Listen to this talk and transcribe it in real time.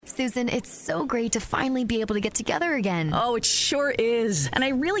Susan, it's so great to finally be able to get together again. Oh, it sure is. And I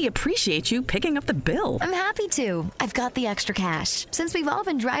really appreciate you picking up the bill. I'm happy to. I've got the extra cash. Since we've all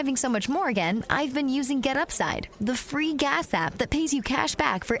been driving so much more again, I've been using Get Upside, the free gas app that pays you cash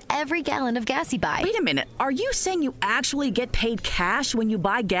back for every gallon of gas you buy. Wait a minute. Are you saying you actually get paid cash when you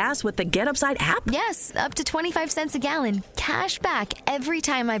buy gas with the Get Upside app? Yes, up to 25 cents a gallon. Cash back every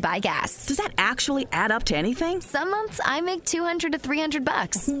time I buy gas. Does that actually add up to anything? Some months I make $200 to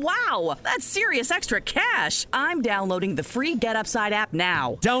 $300. Wow, that's serious extra cash. I'm downloading the free Get Upside app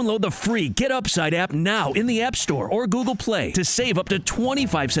now. Download the free Get Upside app now in the App Store or Google Play to save up to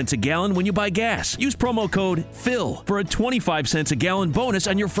 25 cents a gallon when you buy gas. Use promo code PHIL for a 25 cents a gallon bonus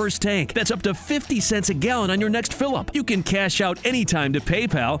on your first tank. That's up to 50 cents a gallon on your next fill-up. You can cash out anytime to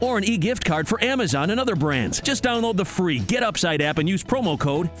PayPal or an e-gift card for Amazon and other brands. Just download the free Get Upside app and use promo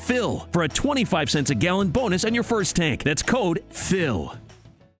code PHIL for a 25 cents a gallon bonus on your first tank. That's code PHIL.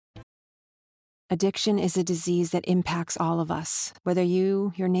 Addiction is a disease that impacts all of us. Whether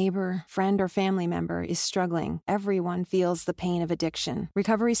you, your neighbor, friend, or family member is struggling, everyone feels the pain of addiction.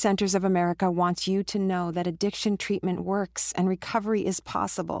 Recovery Centers of America wants you to know that addiction treatment works and recovery is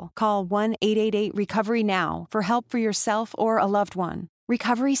possible. Call 1-888-RECOVERY now for help for yourself or a loved one.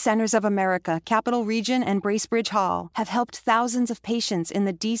 Recovery Centers of America, Capital Region, and Bracebridge Hall have helped thousands of patients in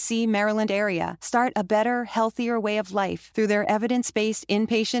the D.C., Maryland area start a better, healthier way of life through their evidence-based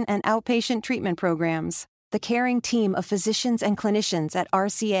inpatient and outpatient treatment programs. The caring team of physicians and clinicians at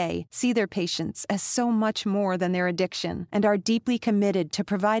RCA see their patients as so much more than their addiction and are deeply committed to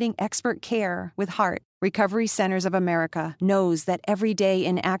providing expert care with heart. Recovery Centers of America knows that every day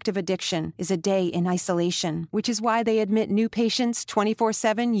in active addiction is a day in isolation, which is why they admit new patients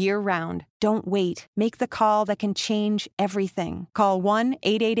 24/7 year-round. Don't wait. Make the call that can change everything. Call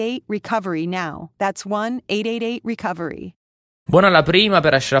 1-888-RECOVERY now. That's 1-888-RECOVERY. Buona la prima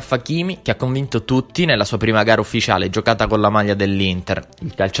per Achraf Hakimi, che ha convinto tutti nella sua prima gara ufficiale giocata con la maglia dell'Inter.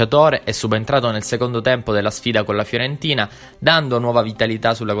 Il calciatore è subentrato nel secondo tempo della sfida con la Fiorentina, dando nuova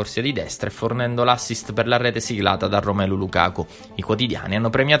vitalità sulla corsia di destra e fornendo l'assist per la rete siglata da Romelu Lukaku. I quotidiani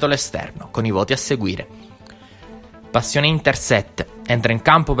hanno premiato l'esterno, con i voti a seguire. Passione Inter 7, entra in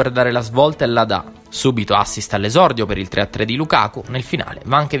campo per dare la svolta e la dà. Subito assist all'esordio per il 3-3 di Lukaku, nel finale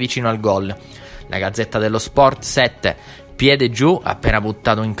va anche vicino al gol. La Gazzetta dello Sport 7, piede giù appena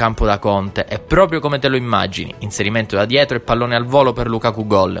buttato in campo da Conte, è proprio come te lo immagini, inserimento da dietro e pallone al volo per Lukaku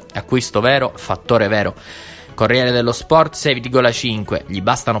gol, acquisto vero, fattore vero. Corriere dello Sport 6,5, gli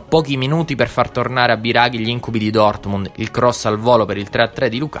bastano pochi minuti per far tornare a Biraghi gli incubi di Dortmund, il cross al volo per il 3-3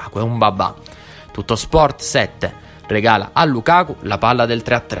 di Lukaku è un babà. Tutto Sport 7, regala a Lukaku la palla del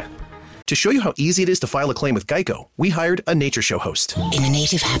 3-3. To show you how easy it is to file a claim with Geico, we hired a nature show host. In the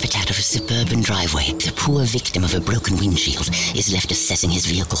native habitat of a suburban driveway, the poor victim of a broken windshield is left assessing his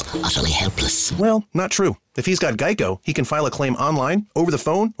vehicle, utterly helpless. Well, not true. If he's got Geico, he can file a claim online, over the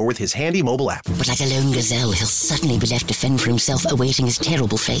phone, or with his handy mobile app. But like a lone gazelle, he'll suddenly be left to fend for himself, awaiting his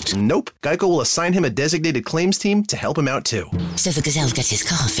terrible fate. Nope. Geico will assign him a designated claims team to help him out too. So the gazelle gets his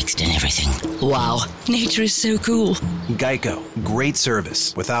car fixed and everything. Wow, nature is so cool. Geico. Great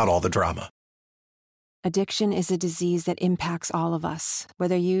service without all the drama. Addiction is a disease that impacts all of us.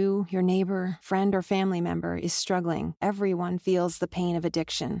 Whether you, your neighbor, friend, or family member is struggling, everyone feels the pain of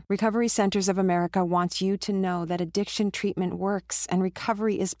addiction. Recovery Centers of America wants you to know that addiction treatment works and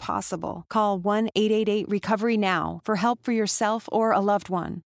recovery is possible. Call 1-888-RECOVERY now for help for yourself or a loved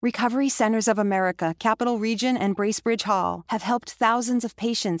one. Recovery Centers of America, Capital Region, and Bracebridge Hall have helped thousands of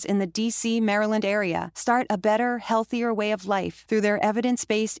patients in the D.C., Maryland area start a better, healthier way of life through their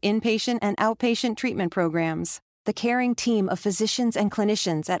evidence-based inpatient and outpatient treatment programs. The caring team of physicians and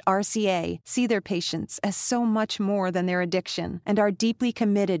clinicians at RCA see their patients as so much more than their addiction and are deeply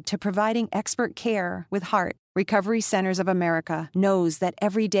committed to providing expert care with heart. Recovery Centers of America knows that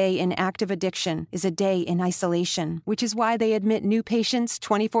every day in active addiction is a day in isolation, which is why they admit new patients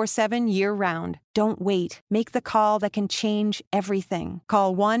 24/7 year-round. Don't wait. Make the call that can change everything.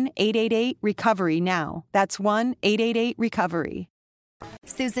 Call 1-888-RECOVERY now. That's 1-888-RECOVERY.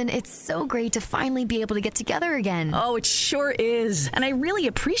 Susan, it's so great to finally be able to get together again. Oh, it sure is. And I really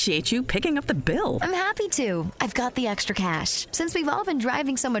appreciate you picking up the bill. I'm happy to. I've got the extra cash. Since we've all been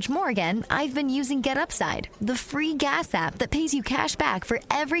driving so much more again, I've been using Get Upside, the free gas app that pays you cash back for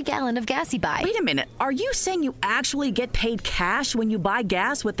every gallon of gas you buy. Wait a minute. Are you saying you actually get paid cash when you buy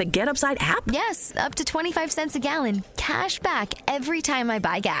gas with the Get Upside app? Yes, up to 25 cents a gallon. Cash back every time I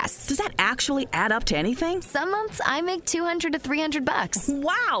buy gas. Does that actually add up to anything? Some months I make $200 to $300. bucks.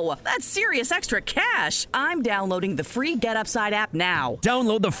 Wow, that's serious extra cash. I'm downloading the free Get Upside app now.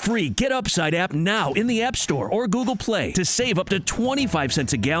 Download the free Get Upside app now in the App Store or Google Play to save up to 25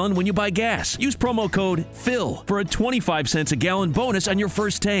 cents a gallon when you buy gas. Use promo code PHIL for a 25 cents a gallon bonus on your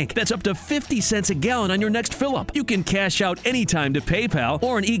first tank. That's up to 50 cents a gallon on your next fill-up. You can cash out anytime to PayPal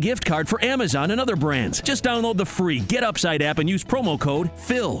or an e-gift card for Amazon and other brands. Just download the free Get Upside app and use promo code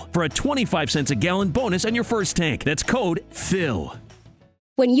PHIL for a 25 cents a gallon bonus on your first tank. That's code PHIL.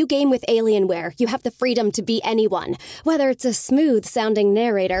 When you game with Alienware, you have the freedom to be anyone, whether it's a smooth-sounding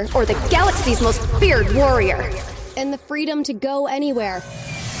narrator or the galaxy's most feared warrior, and the freedom to go anywhere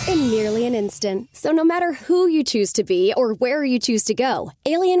in merely an instant. So no matter who you choose to be or where you choose to go,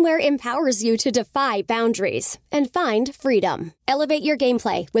 Alienware empowers you to defy boundaries and find freedom. Elevate your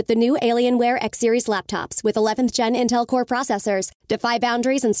gameplay with the new Alienware X-Series laptops with 11th Gen Intel Core processors. Defy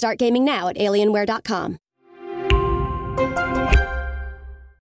boundaries and start gaming now at Alienware.com.